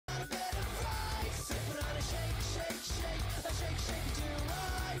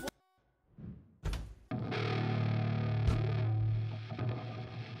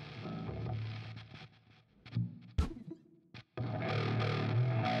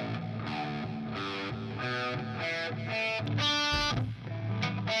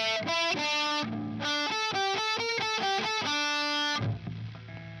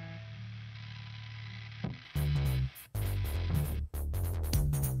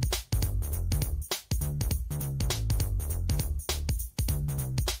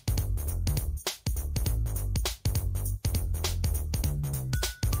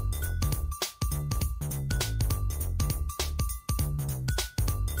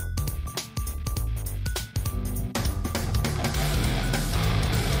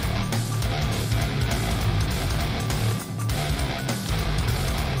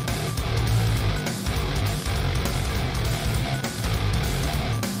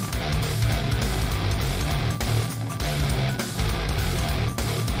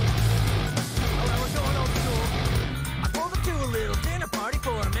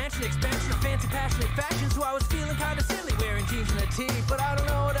but I don't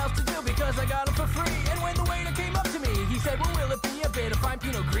know what else to do because I got them for free. And when the waiter came up to me, he said, well, will it be a bit of fine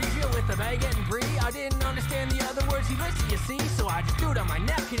Pinot Grigio with a baguette and brie? I didn't understand the other words he listed, you see, so I just threw it on my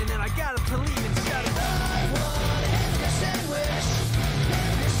napkin and then I got up to leave and shouted, I want a hamburger sandwich,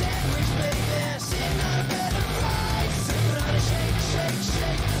 hamburger sandwich, baby, sitting on a bed of fries, sipping on a shake, shake,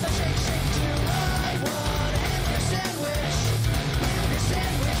 shake, a shake, shake too. I want a hamburger sandwich, hamburger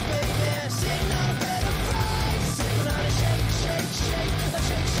sandwich, baby, sitting on a bed of fries, sipping on a shake, shake, shake, a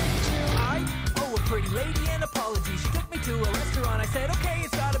shake, shake too. I owe a pretty lady an apology. She took me to a restaurant. I said, okay,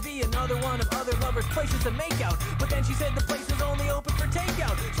 it's gotta be another one of other lovers' places to make out. But then she said the place was only open for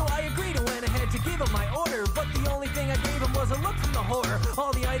takeout. So I agreed and went ahead to give him my order. But the only thing I gave him was a look from the horror.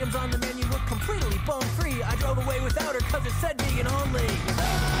 All the items on the menu looked completely bone-free. I drove away without her cause it said vegan only.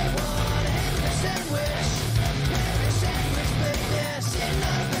 I want a hamburger sandwich, baby, sitting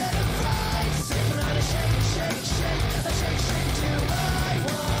on a bed of fries, sipping on a shake, shake, shake, a shake, shake too. I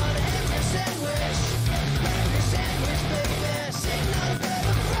want a hamburger sandwich, baby, sitting on a bed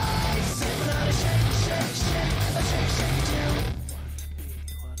of fries, sipping on a shake, shake, shake, a shake, shake too.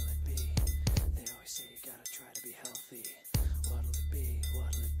 What'll it be? They always say you gotta try to be healthy. What'll it be?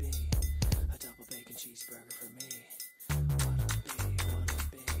 What'll it be? A double bacon cheeseburger for me. What'll it be? What'll it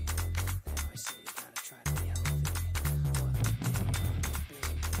be? They always say you gotta try to be healthy. What'll it be? What'll it be?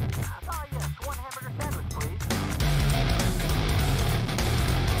 Yes, one hamburger sandwich, please.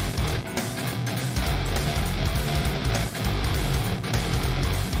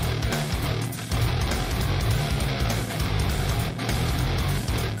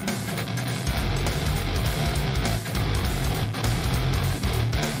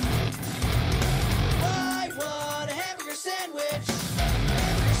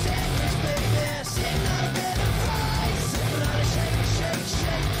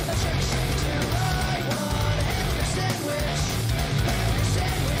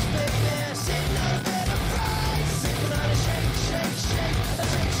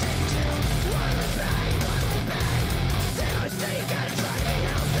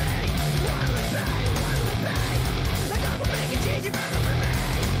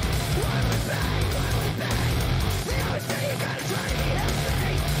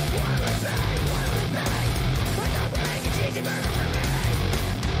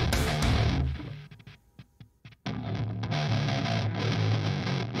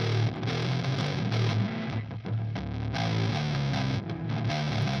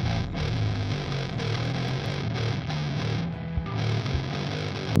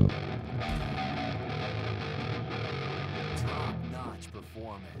 Top-notch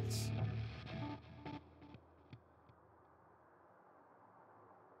performance.